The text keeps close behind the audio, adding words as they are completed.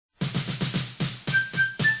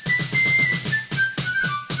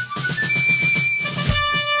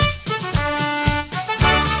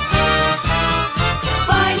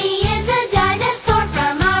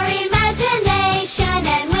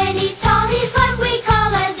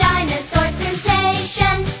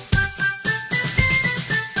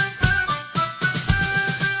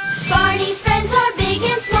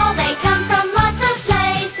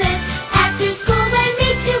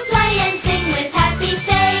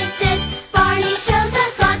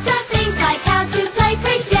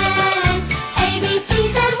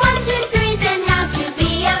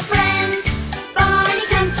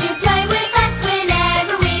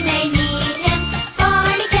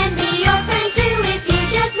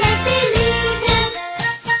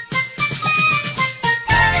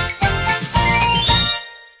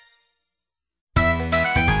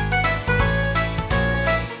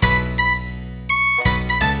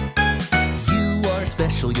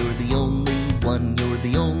you're the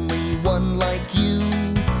only one like you.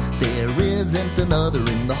 There isn't another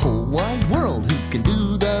in the whole wide world who can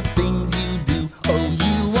do the things you do. Oh,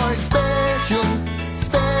 you are special,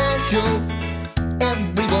 special.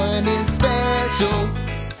 Everyone is special,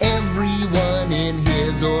 everyone in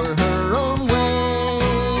his or her own way.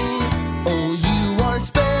 Oh, you are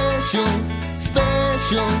special,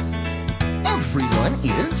 special. Everyone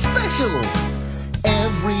is special,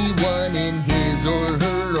 everyone in his or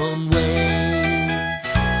her own way.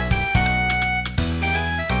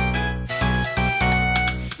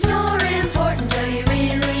 You're important, so you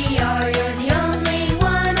really are. You're the only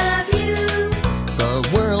one of you. The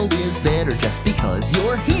world is better just because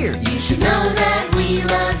you're here. You should know that we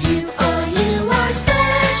love you. Oh, you are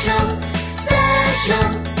special, special.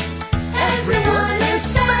 Everyone is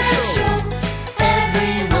special,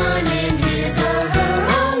 everyone in his or her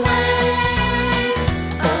own way.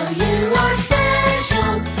 Oh, you are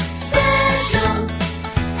special, special.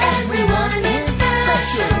 Everyone is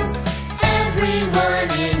special, everyone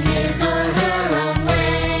in his or her own way.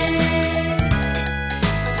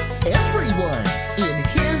 Everyone in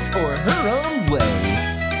his or her own way.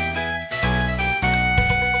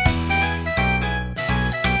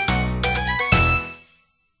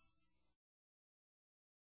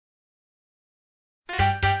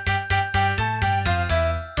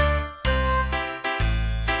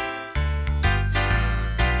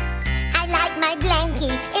 I like my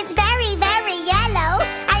blankie. It's very, very yellow.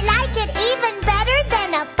 I like it even better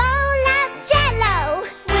than a bowl of Jell-O.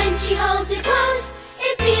 When she holds it close,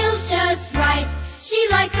 it feels just right. She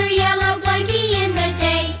likes her yellow blankie in the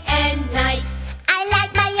day and night. I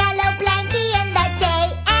like my yellow blankie in the day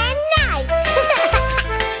and night.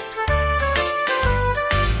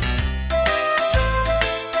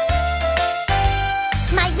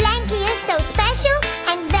 My blankie is so special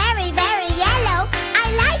and very, very yellow. I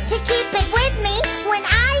like to keep it with me when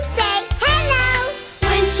I say hello.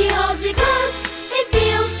 When she holds it close, it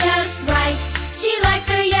feels just right. She likes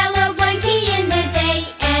her yellow blankie in the day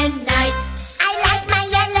and night. I like my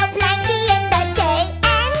yellow blankie in the day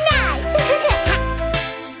and night.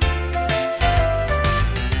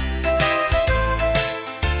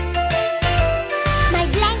 My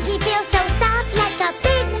blankie feels so soft like a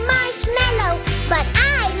big marshmallow, but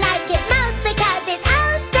I like it most because it's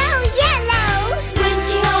oh so yellow. When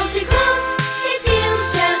she holds it close, it feels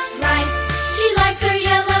just right. She likes her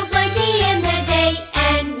yellow blankie in the day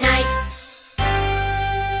and night.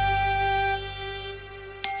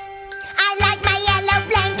 I like my yellow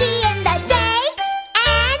blankie in the day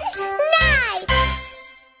and night.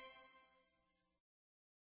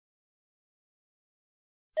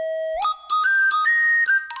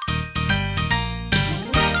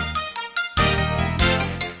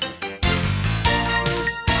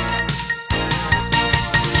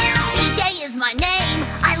 EJ is my name.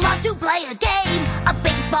 I love to play a game, a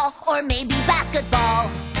baseball or maybe basketball.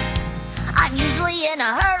 I'm usually in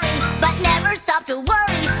a hurry, but never stop to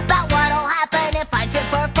worry about what'll happen if I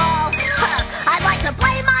trip or fall. I like to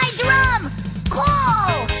play my drum.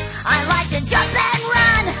 Cool. I like to jump and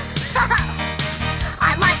run.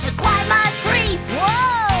 I like to climb a tree.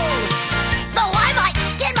 Whoa. Though I might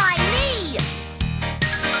skin my knee.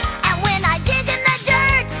 And when I dig in the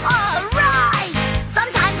dirt, alright.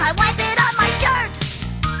 Sometimes I wipe it on my shirt.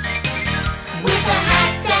 With a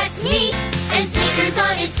hat that's neat and sneakers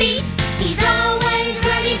on his feet, he's always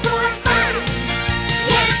ready for fun.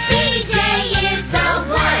 Yes, BJ is the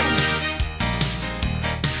one.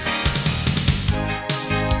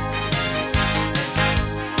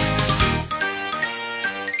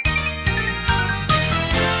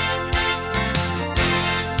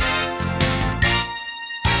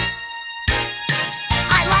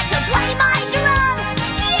 I like to play my drum.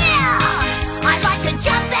 Yeah. I like to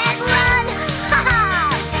jump and run.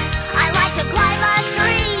 I like to climb a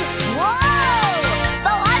tree.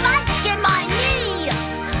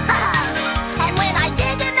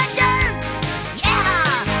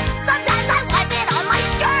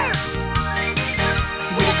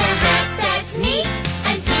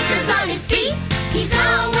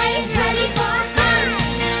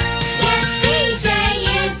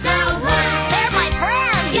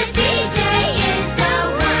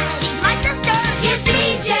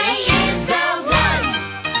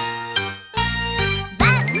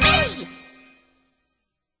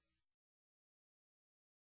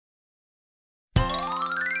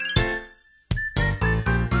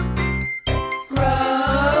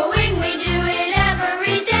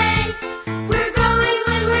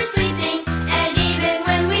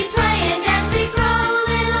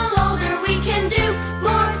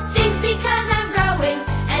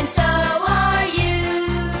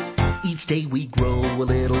 day we grow a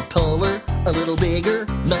little taller, a little bigger,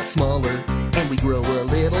 not smaller, and we grow a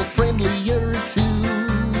little friendlier too.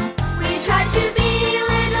 We try to be a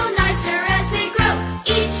little nicer as we grow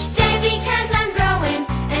each day because I'm growing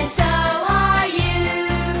and so are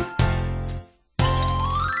you.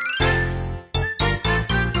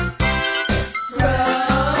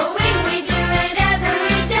 Growing, we do it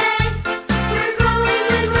every day. We're growing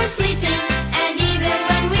when we're sleeping and even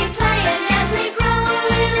when we play. And as we grow a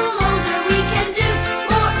little older, we can do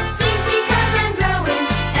more things because I'm growing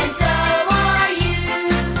and so are you.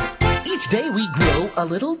 Each day we grow a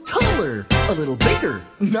little taller, a little bigger,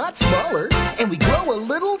 not smaller, and we grow a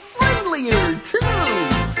little friendlier too.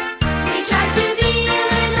 We try to be a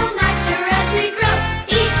little nicer as we grow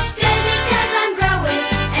each day because I'm growing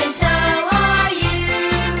and so are you.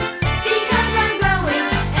 Because I'm growing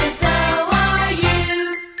and so are you.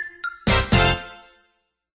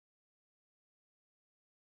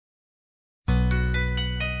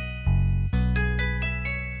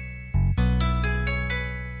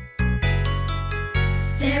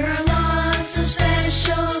 There are lots of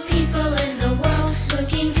special people in the world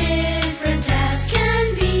looking different as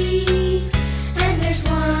can be. And there's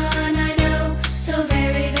one I know so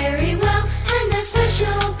very, very well, and that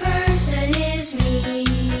special person is me.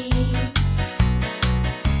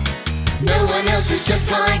 No one else is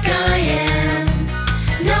just like I am.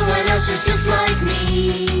 No one else is just like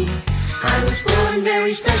me. I was born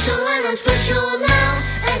very special and I'm special now,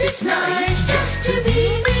 and it's nice just to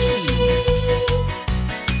be me.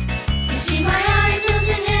 You see, my eyes, nose,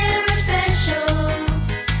 and hair are special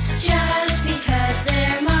just because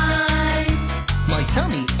they're mine. My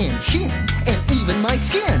tummy and chin and even my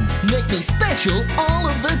skin make me special all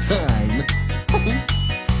of the time.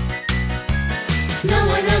 No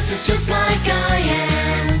one else is just like I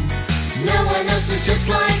am. No one else is just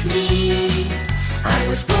like me. I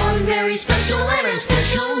was born very special and I'm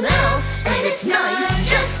special now, and it's nice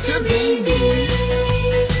just to be me.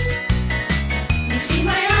 You see,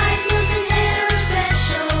 my eyes, nose, and hair are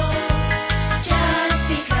special just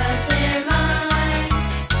because they're mine.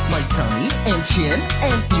 My tummy and chin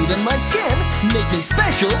and even my skin make me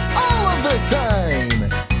special all of the time.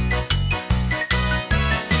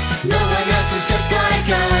 No one else is just like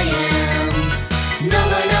I am. No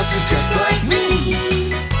one else is just like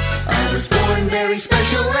me. I was born very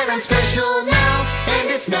special and I'm special now, and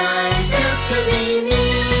it's nice just to be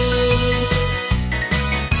me.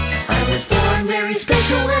 I was born very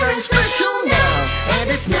special and I'm special now, and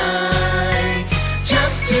it's nice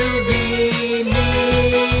just to be me.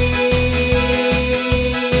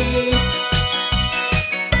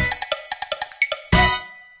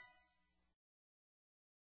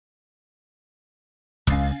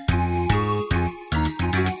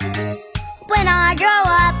 When I grow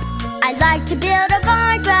up, I'd like to build a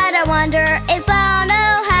barn, but I wonder if I'll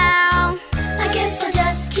know how. I guess I'll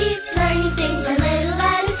just keep learning things a little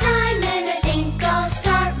at a time, and I think I'll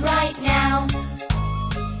start right now.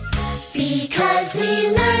 Because we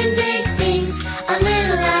learn big things a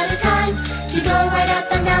little at a time. To go right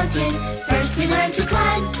up a mountain, first we learn to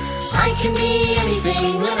climb. I can be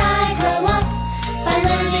anything when I grow up, by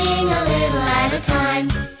learning a little at a time.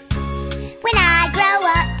 When I grow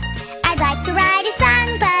up, I'd like to write a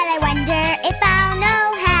song, but I wonder if I'll know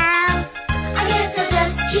how. I guess I'll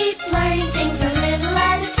just keep learning things a little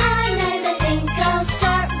at a time, and I think I'll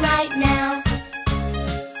start right now.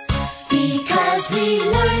 Because we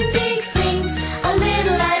learn big things a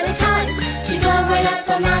little at a time. To go right up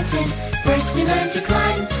a mountain, first we learn to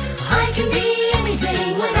climb. I can be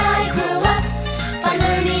anything when I grow up, by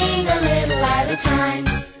learning a little at a time.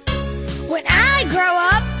 When I grow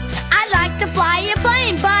up, I'd like to fly a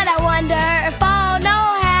plane, but I wonder if I'll know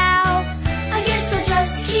how. I guess I'll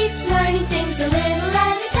just keep learning things a little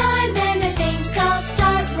at a time, and I think I'll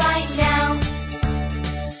start right now.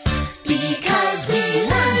 Because we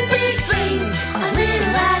learn big things a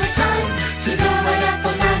little at a time. To go right up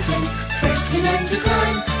a mountain, first we learn to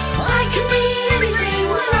climb. I can be anything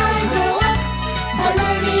when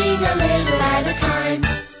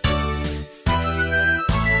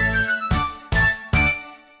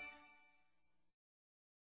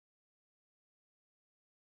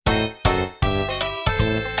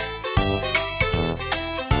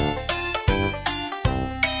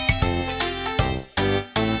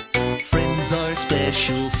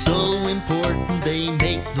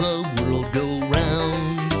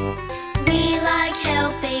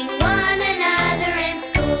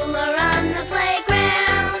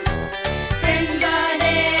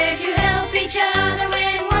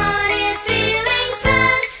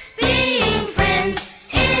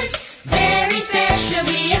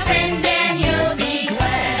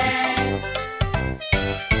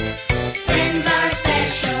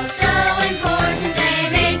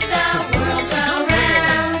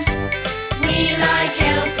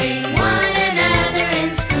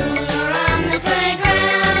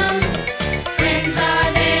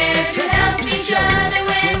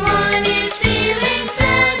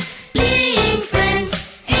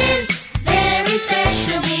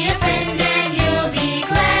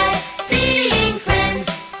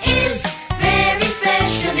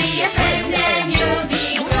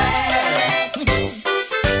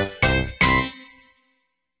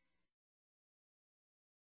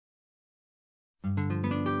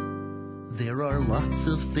lots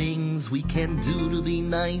of things we can do to be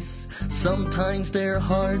nice. Sometimes they're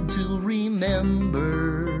hard to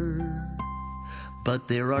remember. But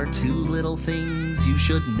there are two little things you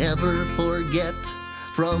should never forget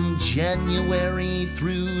from January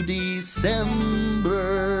through December.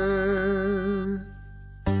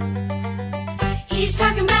 He's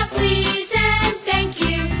talking about please and thank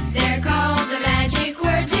you. They're called the magic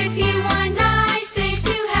words. If you want nice things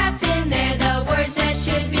to happen, they're the words that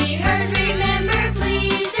should be heard. Remember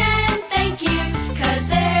please and thank you, 'cause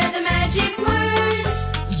they're the magic words.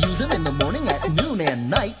 Use them in the morning, at noon, and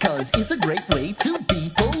night, 'cause it's a great way to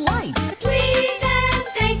be polite. Please and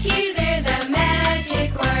thank you, they're the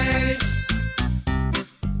magic words.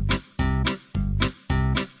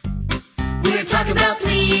 We're talking about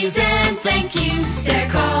please and thank you. They're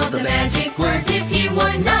called the magic words. If you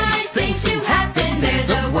want nice things to happen, they're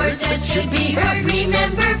the words that should be heard.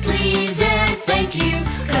 Remember please and thank you,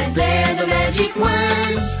 'cause they're the magic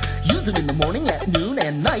words. Use them in the morning, at noon,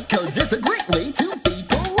 and night, 'cause it's a great way to be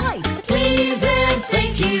polite. Please and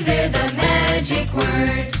thank you, they're the magic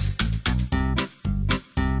words.